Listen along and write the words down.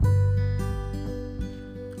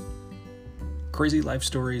Crazy life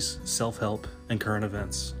stories, self-help, and current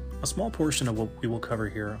events. A small portion of what we will cover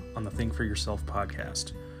here on the Think for Yourself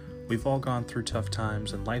podcast. We've all gone through tough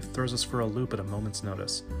times and life throws us for a loop at a moment's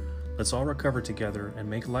notice. Let's all recover together and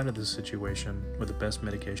make light of this situation with the best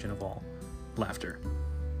medication of all, laughter.